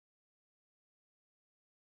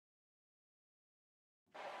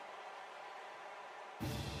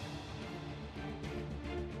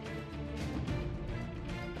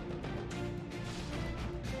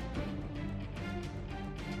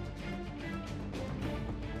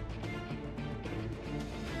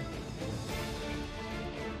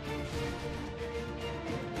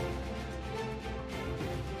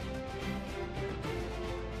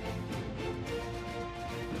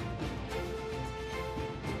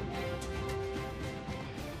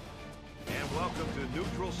welcome to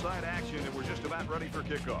neutral site action, and we're just about ready for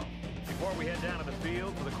kickoff. Before we head down to the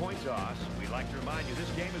field for the coin toss, we'd like to remind you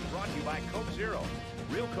this game is brought to you by Coke Zero.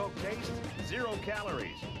 Real Coke taste, 0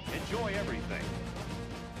 calories. Enjoy everything.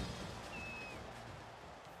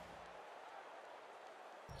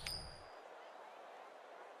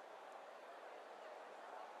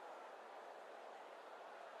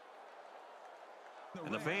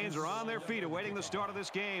 And the fans are on their feet awaiting the start of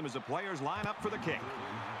this game as the players line up for the kick.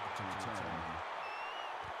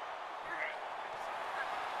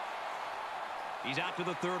 He's out to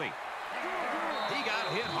the 30. He got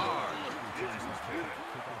hit hard.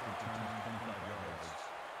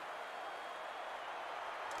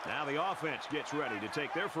 Now the offense gets ready to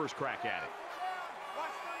take their first crack at it.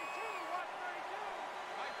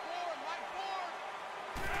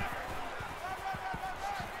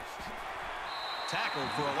 Tackled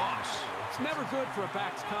for a loss. It's never good for a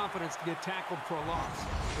back's confidence to get tackled for a loss.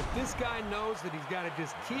 But this guy knows that he's got to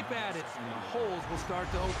just keep at it, and the holes will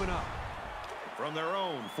start to open up. From their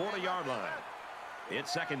own 40-yard line,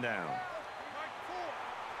 it's second down.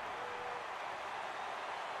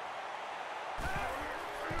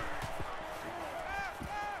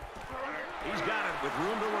 He's got it with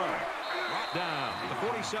room to run. Brought down to the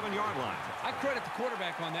 47-yard line. I credit the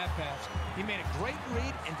quarterback on that pass. He made a great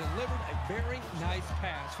read and delivered a very nice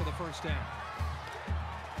pass for the first down.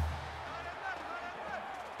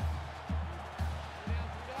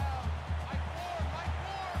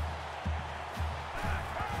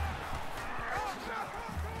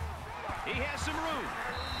 He has some room.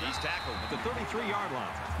 He's tackled at the 33-yard line.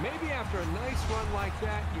 Maybe after a nice run like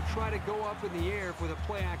that, you try to go up in the air with a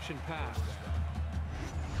play-action pass.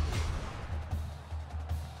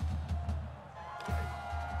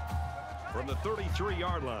 From the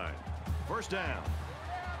 33-yard line, first down.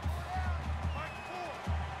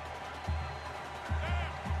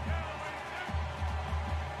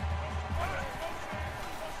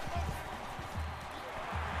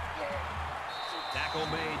 Tackle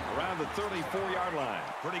made around the 34-yard line.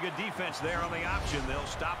 Pretty good defense there on the option. They'll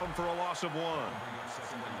stop him for a loss of 1.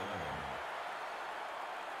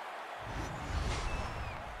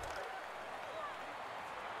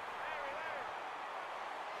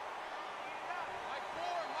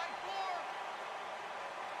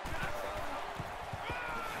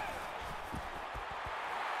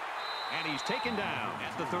 And he's taken down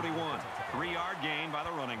at the 31. 3-yard gain by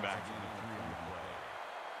the running back.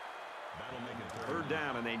 Third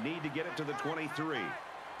down, and they need to get it to the 23.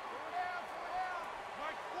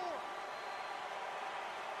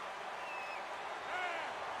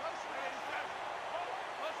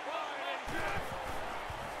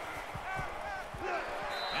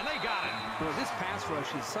 And they got it. Well, this pass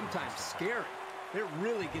rush is sometimes scary. They're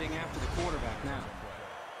really getting after the quarterback now.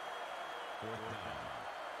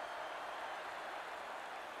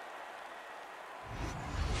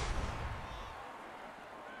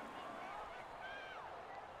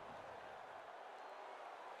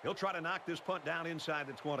 He'll try to knock this punt down inside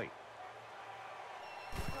the 20.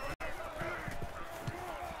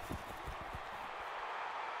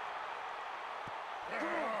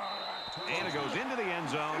 And it goes into the end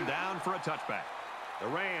zone, down for a touchback. The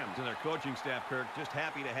Rams and their coaching staff, Kirk, just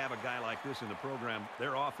happy to have a guy like this in the program.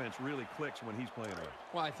 Their offense really clicks when he's playing well.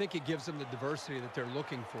 Well, I think it gives them the diversity that they're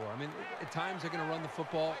looking for. I mean, at times they're going to run the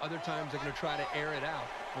football. Other times they're going to try to air it out.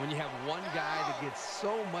 And when you have one guy that gets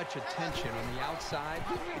so much attention on the outside,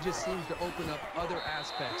 it just seems to open up other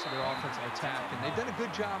aspects of their offensive attack. And they've done a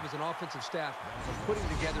good job as an offensive staff of putting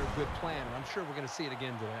together a good plan. And I'm sure we're going to see it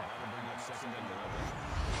again today.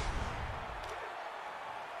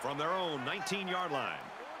 From their own 19-yard line,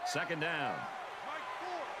 second down.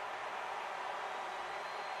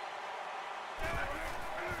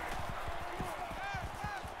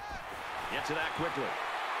 Gets it out quickly.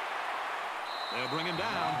 They'll bring him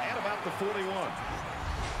down at about the 41.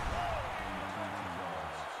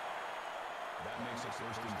 That makes it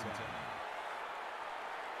first and 10.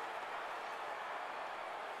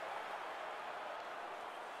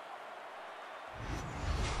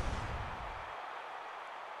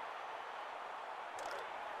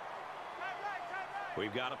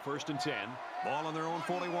 We've got a first and 10. Ball on their own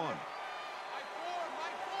 41.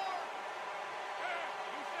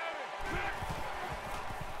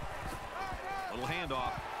 Little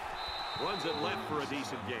handoff. Runs it left for a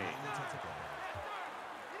decent gain.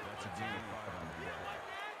 That's a gain of 5 on the play.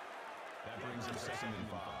 That brings him second and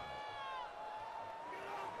 5.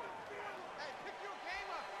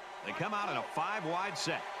 They come out in a 5-wide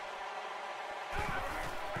set.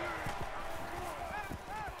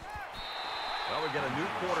 Well, Well, we got a new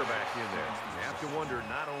quarterback in there. You have to wonder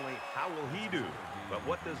not only how will he do, but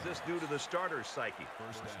what does this do to the starter's psyche?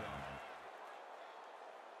 First down.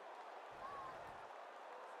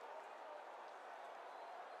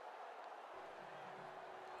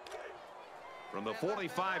 From the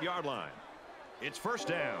 45-yard line, it's first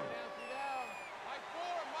down.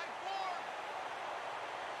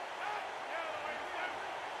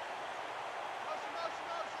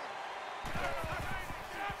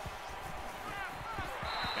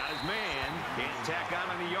 Got his man. Can't tack on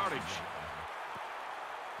any yardage.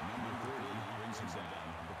 Number 30 brings him down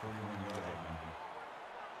at the 41-yard line.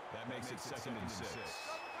 That makes it 2nd and 6.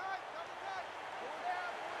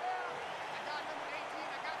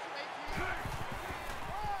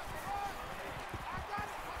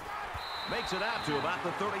 Makes it out to about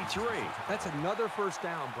the 33. That's another first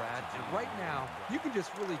down, Brad. And right now, you can just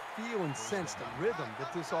really feel and sense the rhythm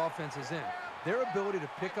that this offense is in. Their ability to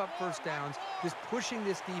pick up first downs, just pushing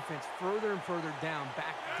this defense further and further down,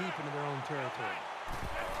 back deep into their own territory.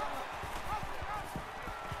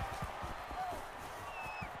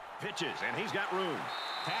 Pitches, and he's got room.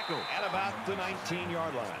 Tackle at about the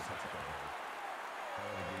 19-yard line.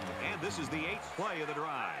 And this is the 8th play of the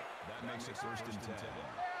drive. That makes it 1st and 10.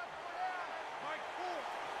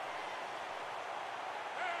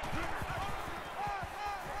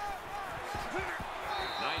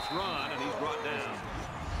 Nice run, and he's brought down.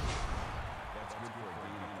 That's good for a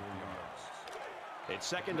gain of 4 yards.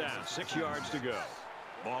 It's 2nd down, 6 yards to go.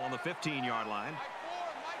 Ball on the 15-yard line.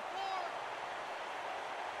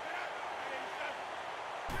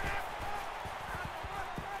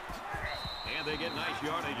 And they get nice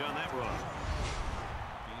yardage on that run.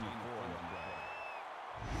 Gain of 4 on the play.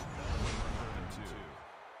 That'll bring 3rd and 2.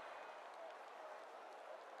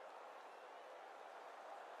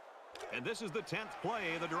 And this is the 10th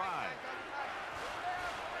play of the drive.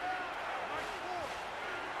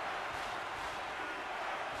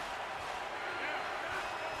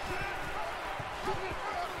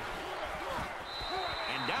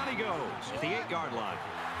 And down he goes at the 8-yard line.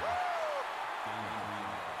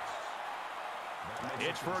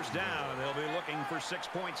 It's first down, and they'll be looking for 6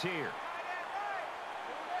 points here.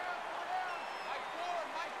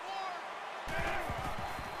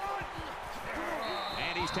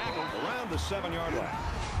 And he's tackled around the 7-yard line.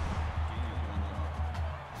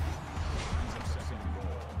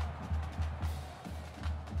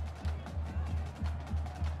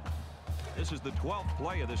 This is the 12th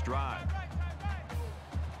play of this drive.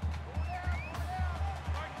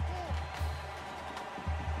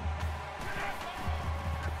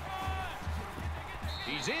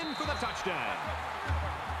 He's in for the touchdown.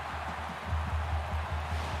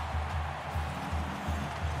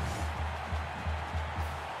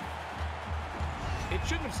 It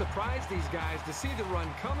shouldn't have surprised these guys to see the run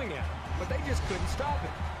coming at them, but they just couldn't stop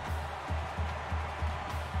it.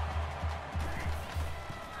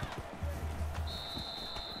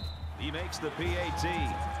 He makes the PAT.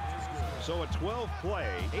 So a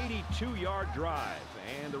 12-play, 82-yard drive,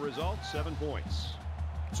 and the result, 7 points.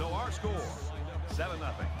 So our score, 7-0.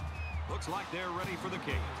 Looks like they're ready for the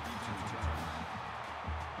kick.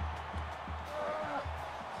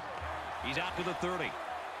 He's out to the 30.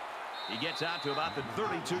 He gets out to about the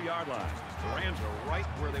 32-yard line. The Rams are right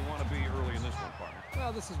where they want to be early in this one, partner.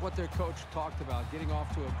 Well, this is what their coach talked about, getting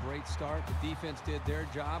off to a great start. The defense did their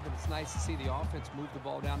job, and it's nice to see the offense move the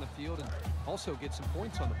ball down the field and also get some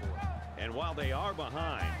points on the board. And while they are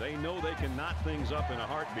behind, they know they can knot things up in a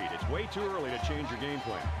heartbeat. It's way too early to change your game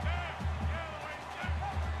plan.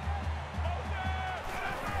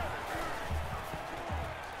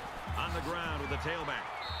 On the ground with the tailback.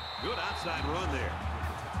 Good outside run there.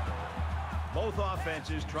 Both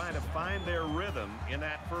offenses trying to find their rhythm in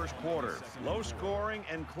that first quarter. Low scoring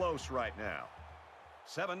and close right now.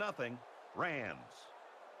 7-0 Rams.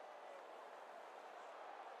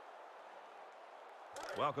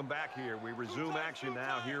 Welcome back here. We resume action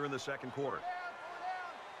now here in the second quarter.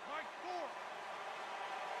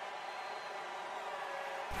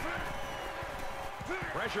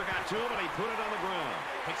 Pressure got to him, and he put it on the ground.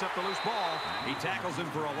 Picks up the loose ball. He tackles him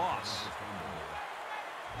for a loss.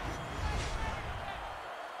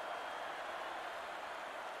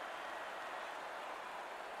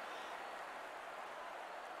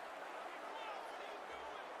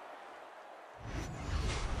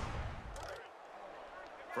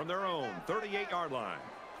 From their own 38-yard line.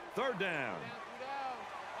 3rd down.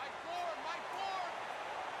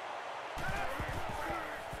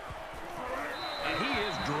 And he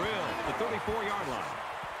is drilled at the 34-yard line.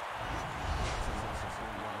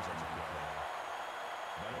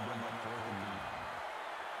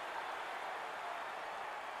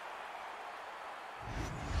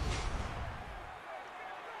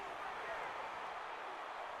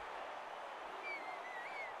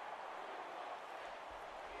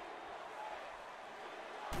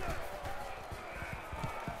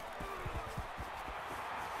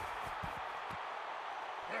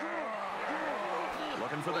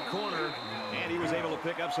 Looking for the corner, and he was able to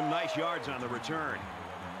pick up some nice yards on the return.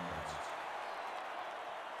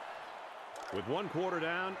 With one quarter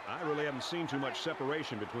down, I really haven't seen too much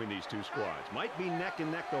separation between these two squads. Might be neck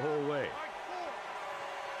and neck the whole way.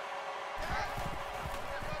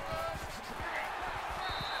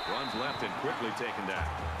 Runs left and quickly taken down.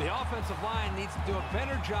 The offensive line needs to do a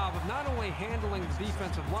better job of not only handling the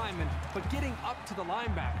defensive linemen, but getting up to the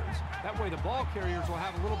linebackers. That way the ball carriers will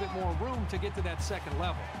have a little bit more room to get to that second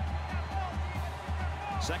level.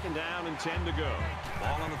 Second down and 10 to go.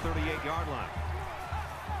 Ball on the 38-yard line.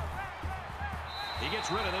 He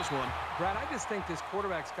gets rid of this one. Brad, I just think this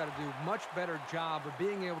quarterback's got to do a much better job of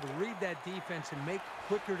being able to read that defense and make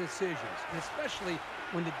quicker decisions. And especially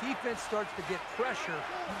when the defense starts to get pressure,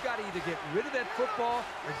 you've got to either get rid of that football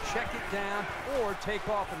or check it down or take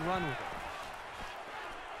off and run with it.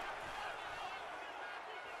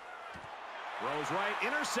 Throws right,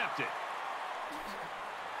 intercepted.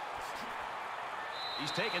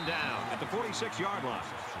 He's taken down at the 46-yard line.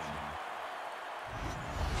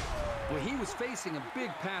 Well, he was facing a big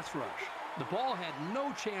pass rush. The ball had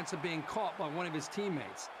no chance of being caught by one of his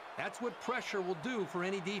teammates. That's what pressure will do for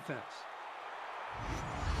any defense.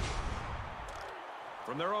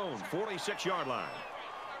 From their own 46-yard line.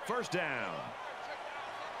 First down.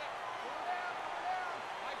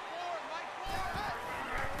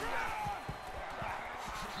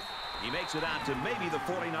 He makes it out to maybe the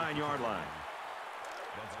 49-yard line.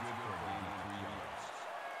 That's good for a gain of 3 yards.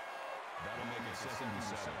 That'll make it 2nd and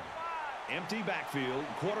 7. Empty backfield,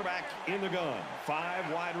 quarterback in the gun,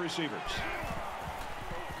 5 wide receivers.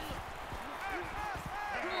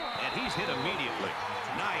 And he's hit immediately.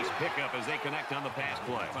 Nice pickup as they connect on the pass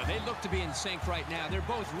play. Well, they look to be in sync right now. They're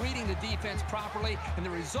both reading the defense properly, and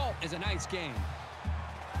the result is a nice game.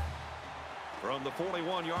 From the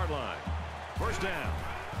 41-yard line, first down.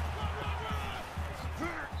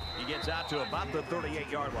 He gets out to about the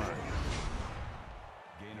 38-yard line.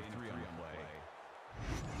 Gain of 3 on the play.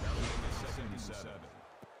 That'll make it 2nd and 7.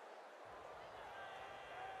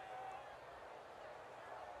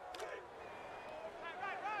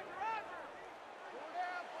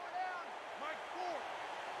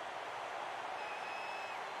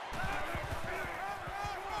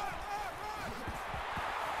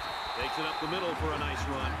 Takes it up the middle for a nice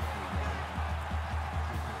run.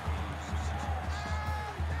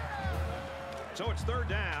 So it's third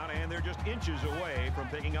down, and they're just inches away from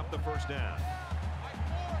picking up the first down.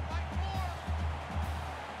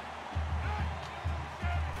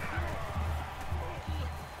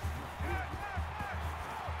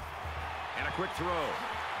 And a quick throw.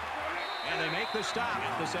 And they make the stop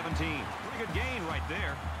at the 17. Pretty good gain right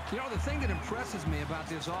there. You know, the thing that impresses me about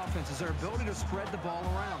this offense is their ability to spread the ball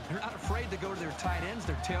around. They're not afraid to go to their tight ends,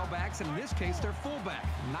 their tailbacks, and in this case, their fullback.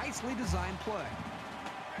 Nicely designed play.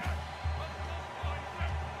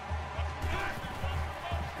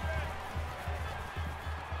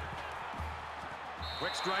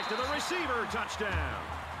 Quick strike to the receiver, touchdown.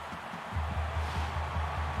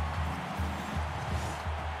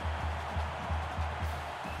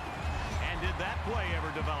 And did that play ever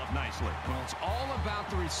develop nicely? Well, it's all about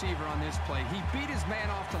the receiver on this play. He beat his man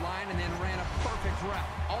off the line and then ran a perfect route.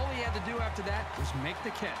 All he had to do after that was make the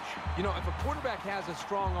catch. You know, if a quarterback has a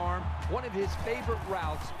strong arm, one of his favorite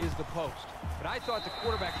routes is the post. But I thought the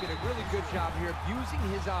quarterback did a really good job here of using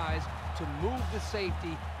his eyes to move the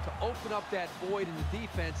safety, to open up that void in the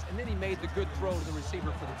defense, and then he made the good throw to the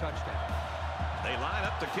receiver for the touchdown. They line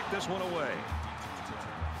up to kick this one away.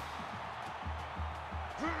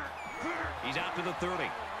 He's out to the 30.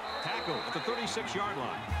 Tackle at the 36-yard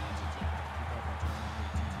line.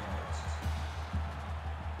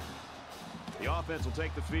 The offense will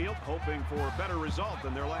take the field, hoping for a better result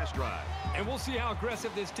than their last drive. And we'll see how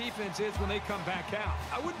aggressive this defense is when they come back out.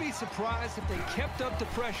 I would be surprised if they kept up the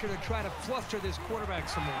pressure to try to fluster this quarterback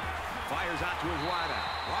some more. Fires out to his wideout.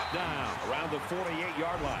 Brought down around the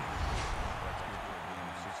 48-yard line.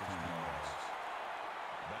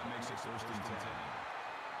 That makes it 1st and 10.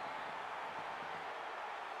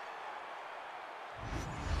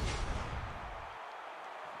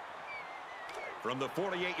 From the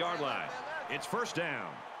 48-yard line, it's first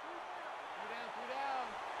down.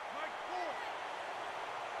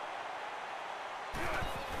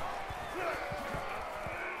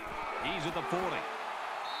 He's at the 40.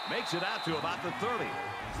 Makes it out to about the 30.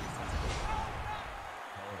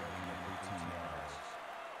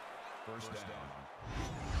 First down.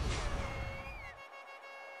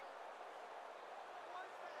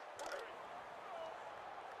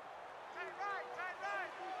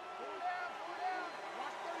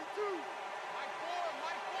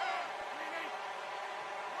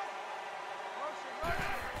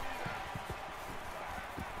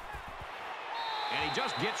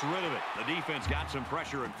 just gets rid of it. The defense got some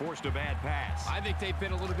pressure and forced a bad pass. I think they've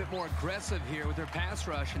been a little bit more aggressive here with their pass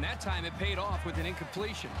rush, and that time it paid off with an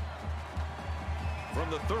incompletion. From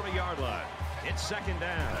the 30-yard line, it's second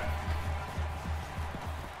down.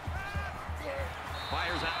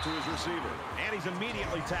 Fires out to his receiver, and he's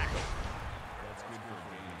immediately tackled. That's good for a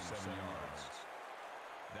gain of 7 yards.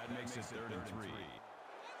 That makes it 3rd and 3.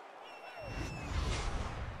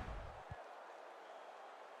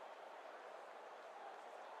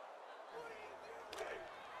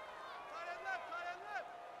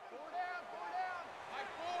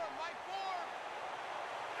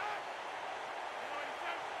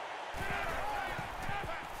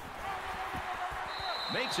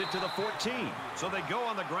 Makes it to the 14. So they go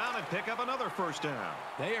on the ground and pick up another first down.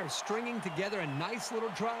 They are stringing together a nice little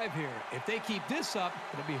drive here. If they keep this up,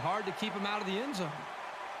 it'll be hard to keep them out of the end zone.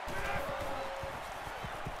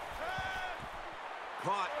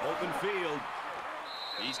 Caught, open field.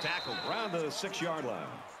 He's tackled around the 6-yard line.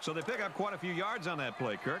 So they pick up quite a few yards on that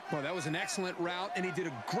play, Kirk. Well, that was an excellent route, and he did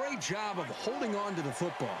a great job of holding on to the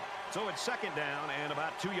football. So it's second down and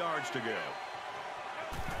about 2 yards to go.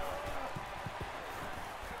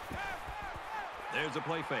 There's a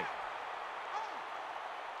play fake.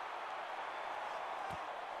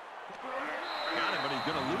 Got it, but he's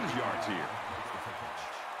going to lose yards here.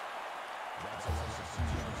 That's a loss of 2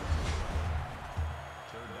 yards.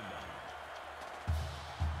 3rd down.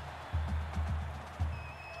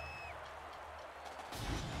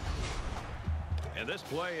 And this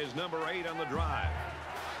play is number 8 on the drive.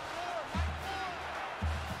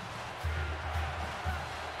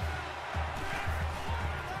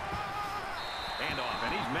 Handoff,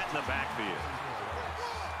 and he's met in the backfield.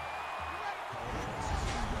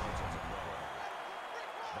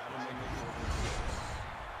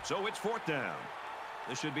 So it's 4th down.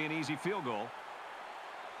 This should be an easy field goal.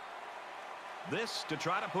 This to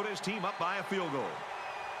try to put his team up by a field goal.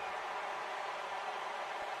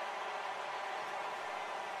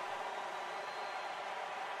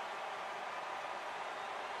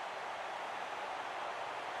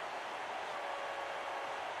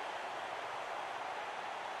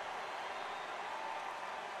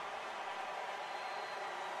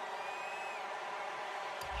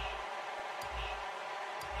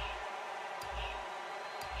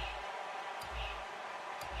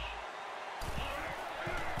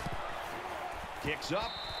 Kicks up,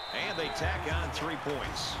 and they tack on 3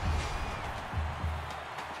 points.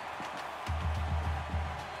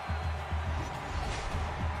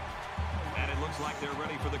 And it looks like they're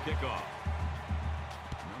ready for the kickoff.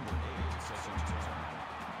 Number 8 sets a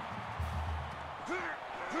return.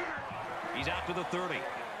 He's out to the 30. Number 30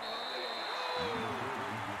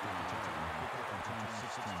 with the return. Pickup return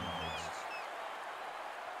 16 yards.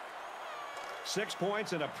 6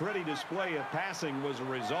 points and a pretty display of passing was a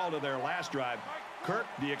result of their last drive. Kirk,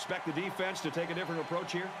 do you expect the defense to take a different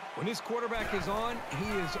approach here? When his quarterback is on, he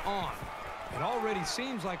is on. It already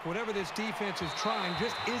seems like whatever this defense is trying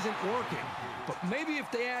just isn't working. But maybe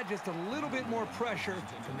if they add just a little bit more pressure,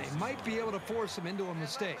 then they might be able to force them into a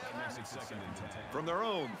mistake. That makes it 2nd and 10. From their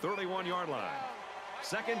own 31-yard line.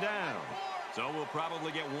 Second down. So we'll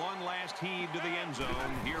probably get one last heave to the end zone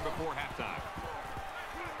here before halftime.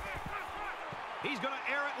 He's going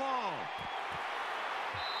to air it long.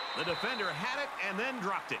 The defender had it and then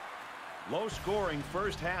dropped it. Low-scoring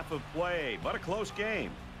first half of play, but a close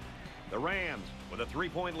game. The Rams with a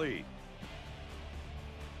 3-point lead.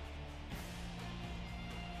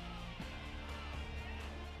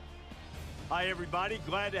 Hi, everybody.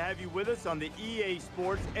 Glad to have you with us on the EA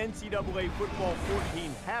Sports NCAA Football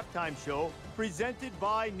 14 halftime show presented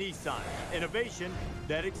by Nissan. Innovation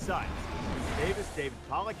that excites. Bruce Davis, David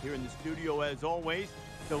Pollack here in the studio as always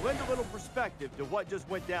to lend a little perspective to what just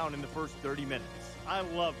went down in the first 30 minutes. I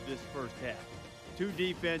love this first half. Two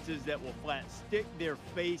defenses that will flat stick their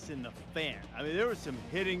face in the fan. I mean, there was some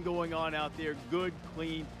hitting going on out there. Good,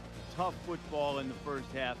 clean, tough football in the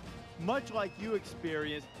first half. Much like you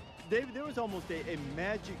experienced, David, there was almost a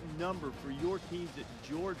magic number for your teams at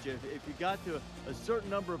Georgia. If you got to a certain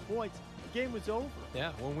number of points, the game was over.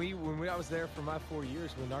 Yeah, when I was there for my 4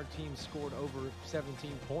 years, when our team scored over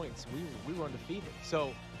 17 points, we were undefeated.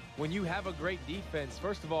 So when you have a great defense,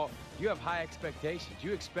 first of all, you have high expectations.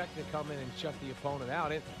 You expect to come in and shut the opponent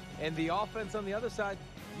out. And the offense on the other side,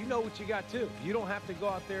 you know what you got too. You don't have to go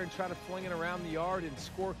out there and try to fling it around the yard and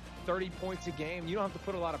score 30 points a game. You don't have to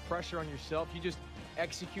put a lot of pressure on yourself. You just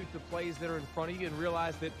execute the plays that are in front of you and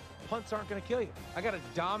realize that punts aren't going to kill you. I got a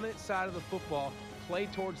dominant side of the football, play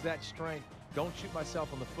towards that strength, don't shoot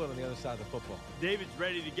myself on the foot on the other side of the football. David's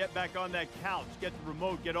ready to get back on that couch, get the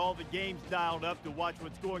remote, get all the games dialed up to watch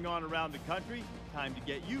what's going on around the country. Time to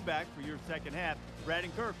get you back for your second half. Brad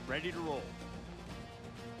and Kirk ready to roll.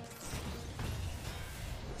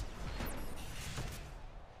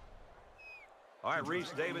 All right, Reese,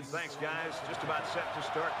 David, thanks, guys. Just about set to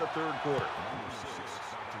start the third quarter.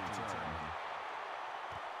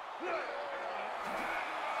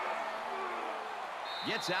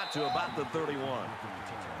 Gets out to about the 31.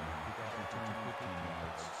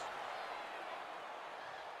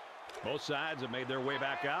 Both sides have made their way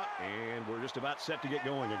back out, and we're just about set to get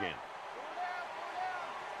going again.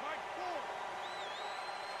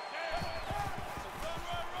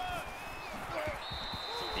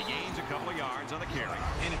 He gains a couple of yards on the carry.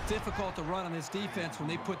 And it's difficult to run on this defense when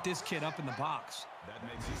they put this kid up in the box. That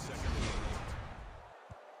makes it 2nd and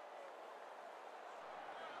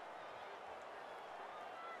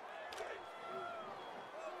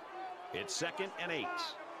 8. It's 2nd and 8.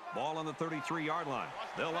 Ball on the 33-yard line.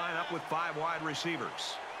 They'll line up with 5 wide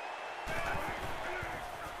receivers.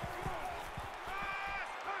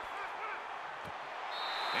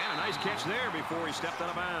 And a nice catch there before he stepped out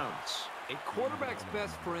of bounds. A quarterback's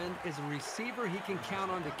best friend is a receiver he can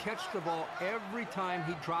count on to catch the ball every time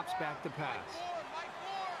he drops back to pass.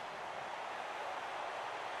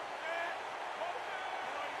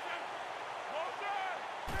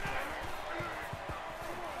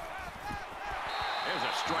 There's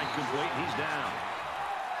a strike complete. He's down.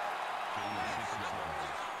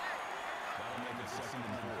 That'll make it 2nd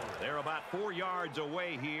and 4. They're about 4 yards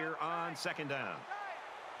away here on 2nd down.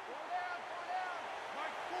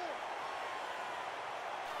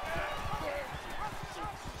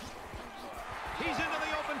 He's into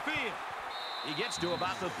the open field. He gets to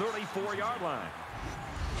about the 34-yard line.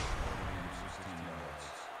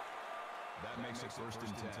 That makes it 1st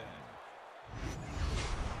and 10.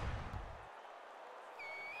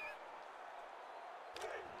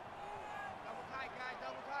 Double tight, guys,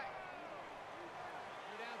 double tight.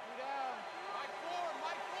 2 down. Mike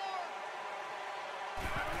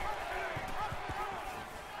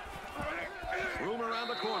 4. Room around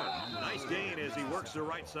the corner. Nice gain as he works the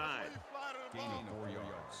right side. Gaining 4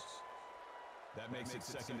 yards. That makes it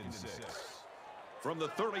 2nd and 6. From the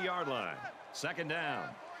 30-yard line. 2nd down.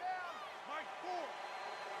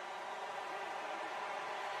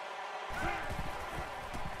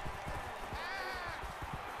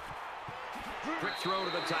 Quick throw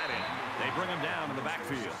to the tight end. They bring him down in the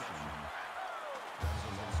backfield.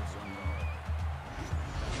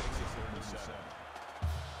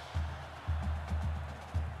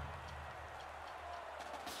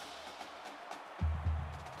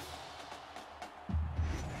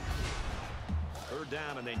 Third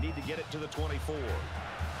down, and they need to get it to the 24.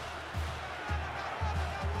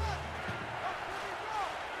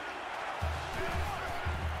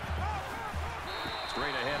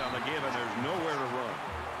 Straight ahead on the give, and there's nowhere to run.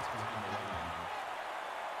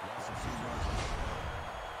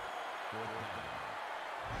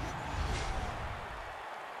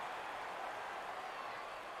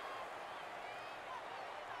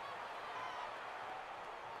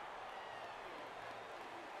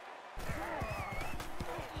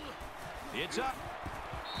 It's up,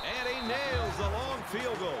 and he nails the long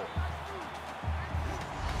field goal.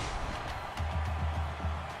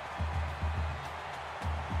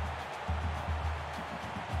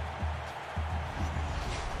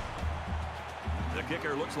 The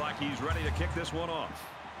kicker looks like he's ready to kick this one off.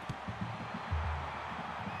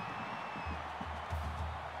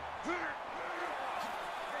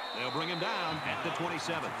 They'll bring him down at the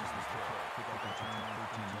 27.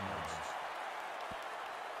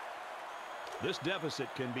 This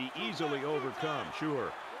deficit can be easily overcome,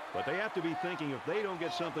 sure, but they have to be thinking if they don't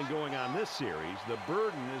get something going on this series, the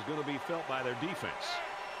burden is going to be felt by their defense.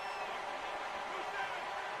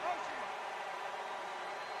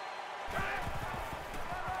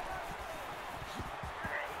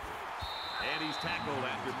 And he's tackled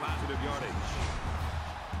after positive yardage.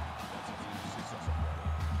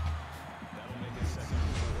 That'll make it 2nd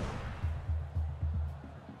and 4.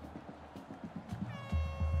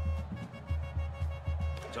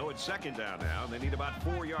 So it's 2nd down now, and they need about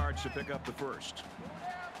 4 yards to pick up the first.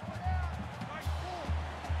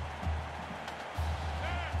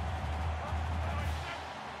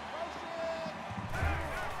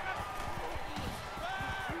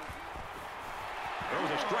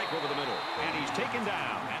 Throws a strike over the middle, and he's taken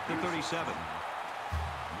down at the 37.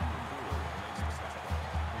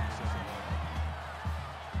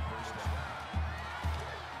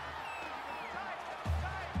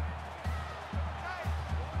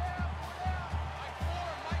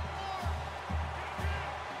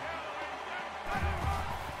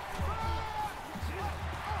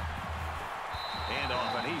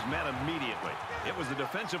 met immediately. It was the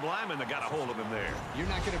defensive lineman that got a hold of him there. You're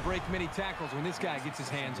not going to break many tackles when this guy gets his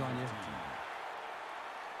hands on you.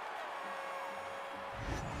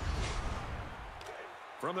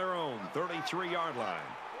 From their own 33-yard line.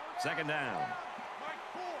 Second down.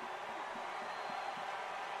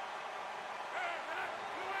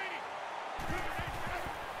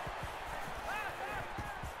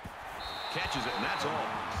 Catches it, and that's all.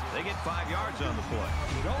 They get 5 yards on the play.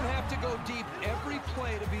 You don't have to go deep every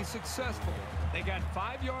play to be successful. They got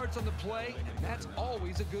 5 yards on the play, and that's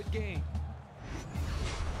always a good game.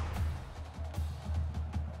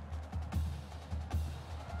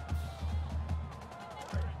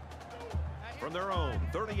 From their own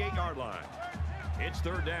 38-yard line. It's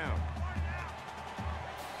third down.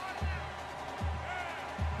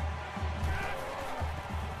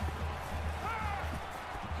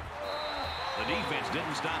 The defense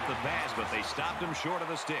didn't stop the pass, but they stopped him short of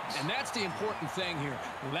the sticks. And that's the important thing here.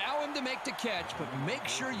 Allow him to make the catch, but make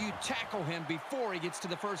sure you tackle him before he gets to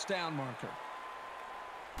the first down marker.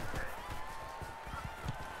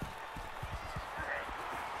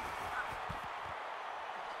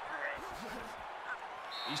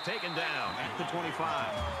 He's taken down at the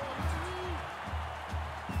 25.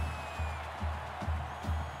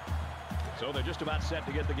 So they're just about set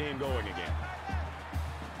to get the game going again.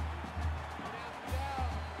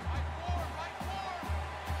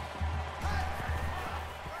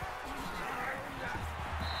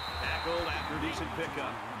 Tackled after a decent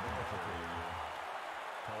pickup.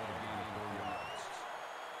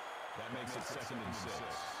 That makes it 2nd and 6.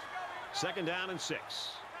 Second down and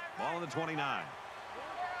 6. Ball on the 29.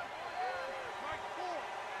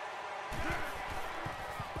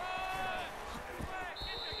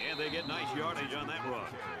 And they get nice yardage on that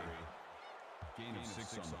run. Gain of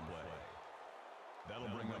 6 on the play. That'll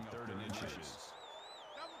bring up 3rd and inches.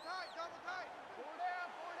 Double tight, double tight. 4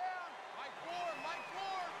 down, 4 down. Mike 4, Mike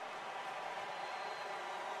 4.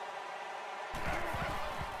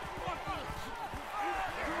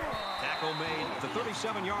 Tackle made at the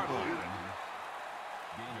 37-yard line.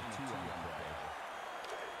 Gain of 2 on the play.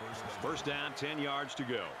 First down, 10 yards to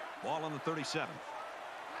go. Ball on the 37.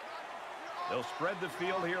 They'll spread the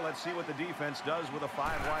field here. Let's see what the defense does with a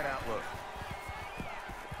 5-wide outlook.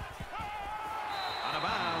 Out of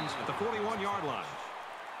bounds at the 41-yard line.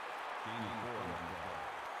 Gain of 4 on the play.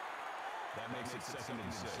 That makes it 2nd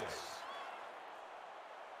and 6.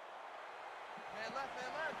 Man left,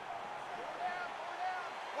 man left. 4 down, 4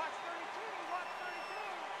 down. Watch 32, watch 32.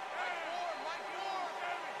 Mike 4, Mike 4.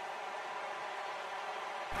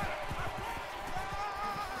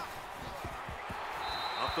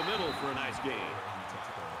 Up the middle for a nice gain. Gain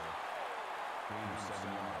of 7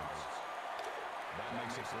 yards. That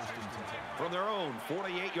makes it 1st and 10. From their own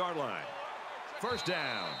 48-yard line. First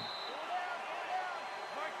down.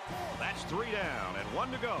 That's 3 down and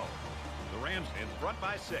 1 to go. The Rams in front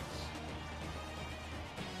by 6.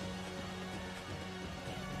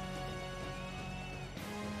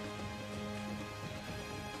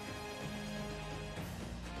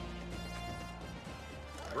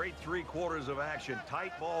 Great 3 quarters of action,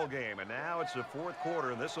 tight ball game, and now it's the 4th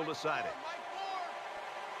quarter, and this will decide it.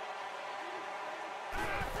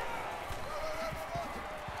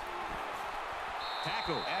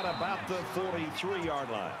 Tackle at about the 43-yard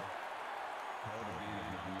line.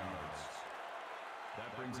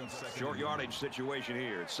 That brings up 2nd. Short yardage situation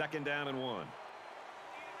here. It's 2nd down and 1.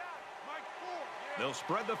 They'll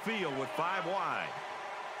spread the field with 5 wide.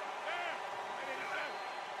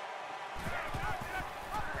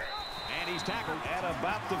 And he's tackled at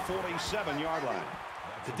about the 47-yard line.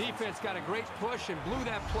 The defense got a great push and blew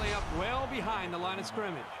that play up well behind the line of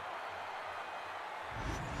scrimmage.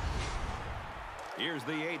 Here's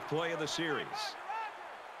the 8th play of the series.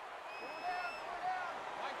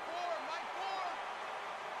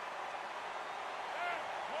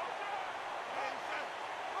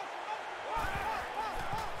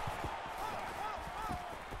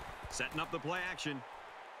 Setting up the play action.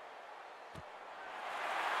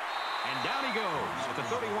 And down he goes at the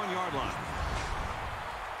 31-yard line.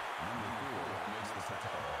 Makes the tackle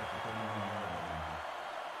at the 31-yard line.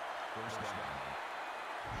 First down.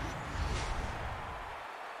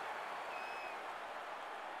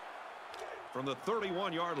 From the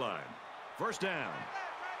 31-yard line. First down.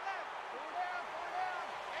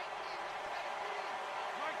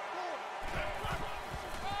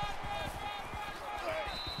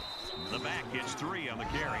 The back gets 3 on the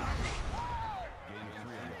carry. Gain of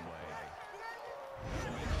 3 on the play.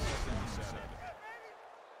 That'll make it 2nd and 7.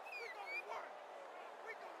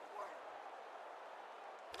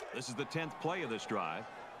 This is the 10th play of this drive.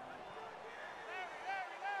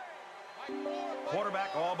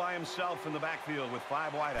 Quarterback all by himself in the backfield with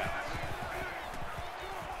 5 wideouts.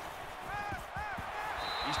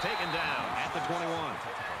 He's taken down at the 21.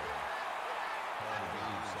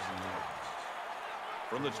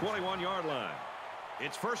 From the 21-yard line,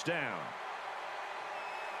 it's first down.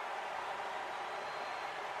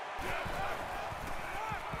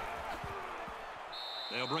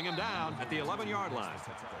 They'll bring him down at the 11-yard line.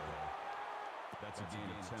 That's a gain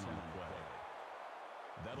of 10 on the play.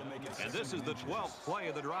 That'll make it. And this is the 12th play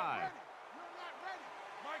of the drive.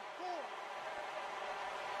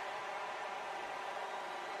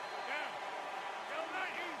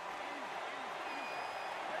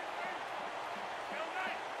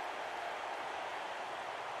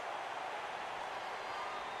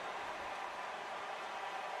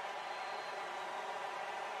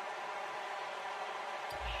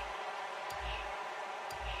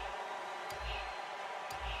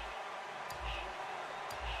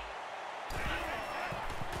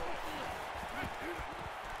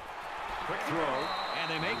 Quick throw, and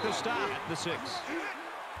they make the stop at the 6. Number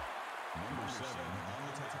 7 on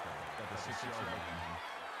the tackle at the 6-yard line.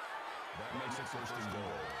 That makes it first and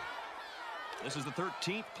goal. This is the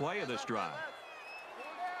 13th play of this drive.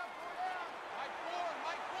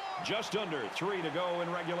 Just under 3 to go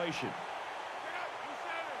in regulation.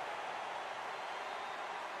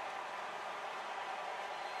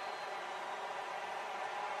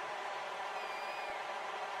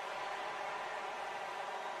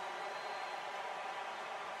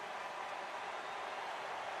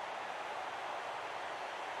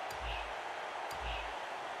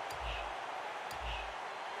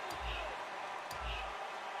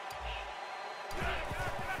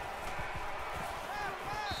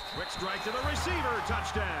 Quick strike to the receiver,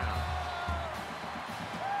 touchdown.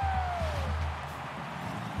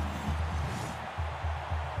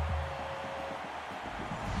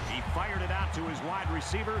 He fired it out to his wide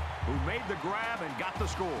receiver, who made the grab and got the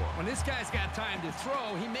score. When this guy's got time to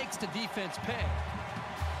throw, he makes the defense pay.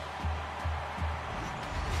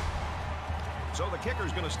 So the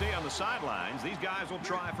kicker's going to stay on the sidelines. These guys will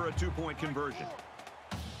try for a 2-point conversion.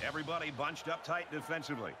 Everybody bunched up tight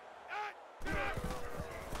defensively.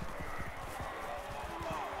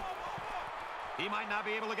 He might not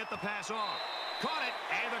be able to get the pass off. Caught it,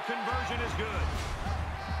 and the conversion is good.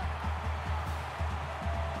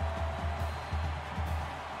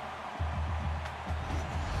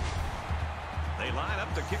 They line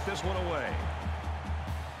up to kick this one away.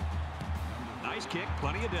 Nice kick,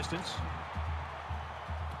 plenty of distance.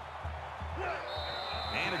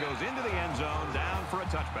 And it goes into the end zone, down for a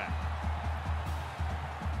touchback.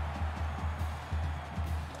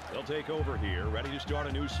 They'll take over here, ready to start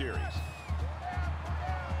a new series.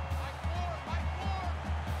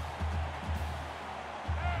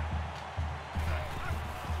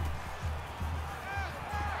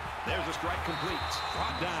 There's a strike complete.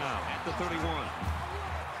 Brought down at the 31.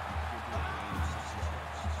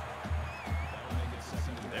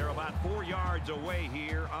 They're about 4 yards away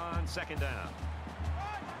here on second down.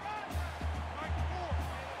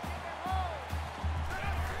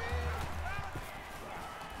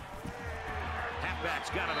 Halfback's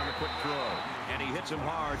got it on the quick throw, and he hits him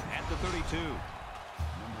hard at the 32. Number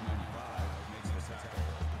 95 makes the tackle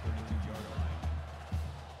at the 32-yard line.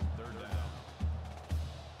 Third down.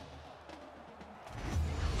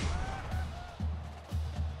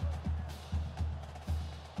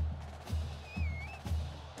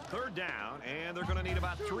 Third down, and they're going to need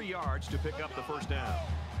about 3 yards to pick up the first down.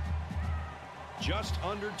 Just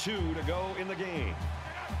under 2 to go in the game.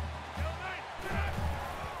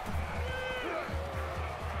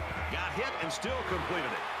 Got hit and still completed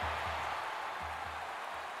it.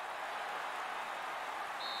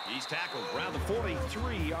 He's tackled around the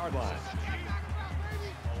 43-yard line.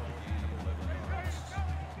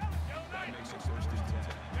 That makes it first and 10.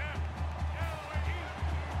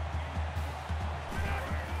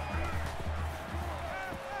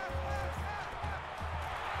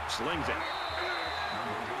 Slings it.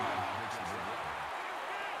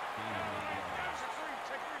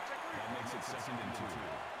 That makes it second and 2.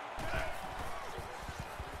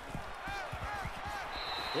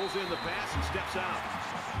 Pulls in the pass and steps out.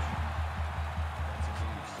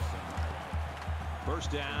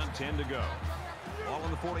 First down, 10 to go. Ball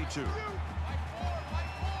on the 42.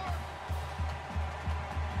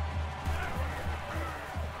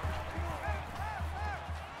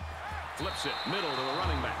 Flips it, middle to the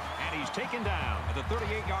running back. And he's taken down at the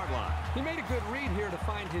 38-yard line. He made a good read here to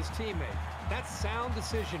find his teammate. That's sound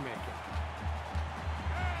decision-making.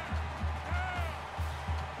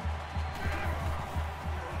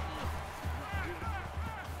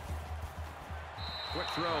 Quick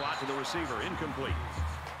throw out to the receiver, incomplete.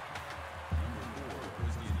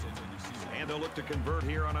 And they'll look to convert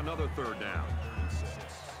here on another third down.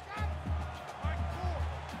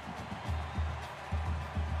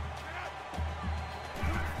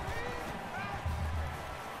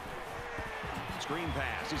 Screen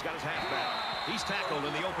pass. He's got his halfback. He's tackled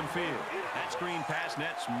in the open field. That screen pass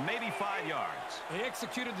nets maybe 5 yards. They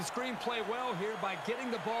executed the screen play well here by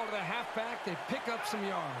getting the ball to the halfback. They pick up some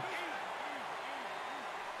yards.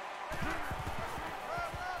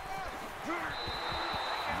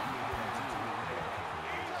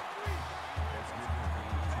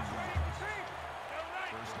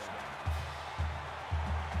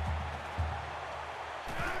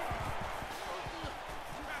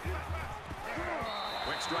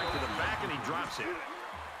 Strike to the back, and he drops it.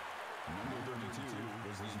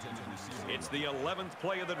 It's the 11th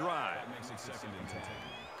play of the drive.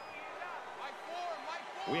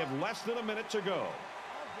 We have less than a minute to go.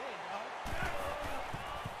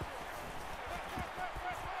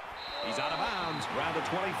 He's out of bounds around the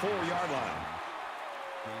 24-yard line.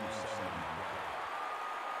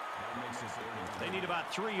 They need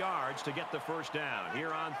about 3 yards to get the first down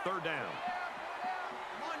here on third down.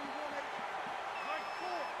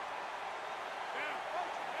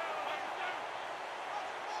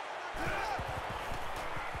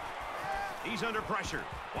 He's under pressure.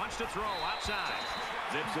 Wants to throw outside.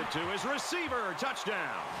 Zips it to his receiver.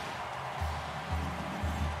 Touchdown.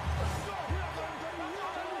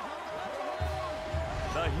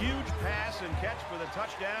 The huge pass and catch for the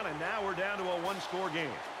touchdown, and now we're down to a one-score game.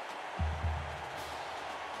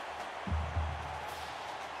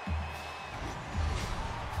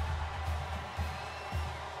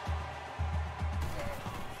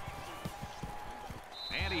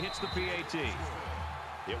 And he hits the PAT.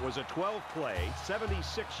 It was a 12-play,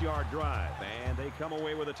 76-yard drive, and they come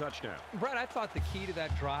away with a touchdown. Brett, I thought the key to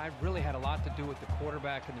that drive really had a lot to do with the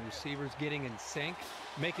quarterback and the receivers getting in sync,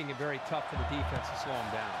 making it very tough for the defense to slow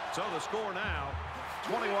them down. So the score now,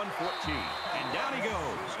 21-14. And down he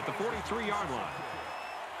goes at the 43-yard line.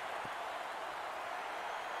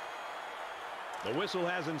 The whistle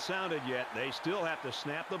hasn't sounded yet. They still have to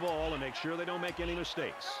snap the ball and make sure they don't make any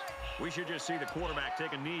mistakes. We should just see the quarterback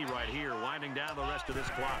take a knee right here, winding down the rest of this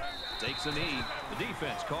clock. Takes a knee. The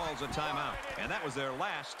defense calls a timeout, and that was their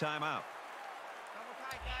last timeout. Double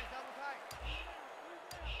tight, guys, double tight.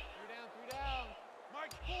 3 down.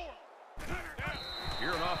 Mike, 4. If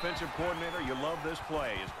you're an offensive coordinator, you love this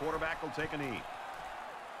play. His quarterback will take a knee.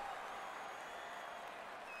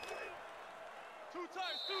 2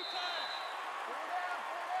 times, 2 times. 4 down.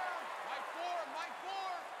 Mike, 4, Mike, 4.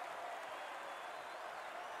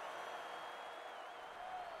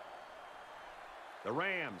 The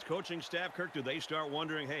Rams coaching staff, Kirk, do they start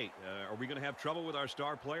wondering, hey, are we going to have trouble with our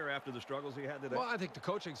star player after the struggles he had today? Well, I think the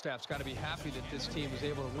coaching staff's got to be happy that this team was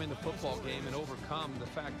able to win the football game and overcome the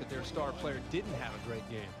fact that their star player didn't have a great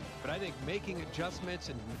game. But I think making adjustments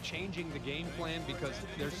and changing the game plan because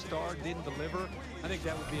their star didn't deliver, I think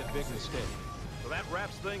that would be a big mistake. So that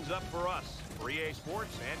wraps things up for us. For EA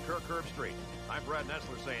Sports and Kirk Herbstreit, I'm Brad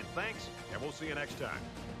Nessler saying thanks, and we'll see you next time.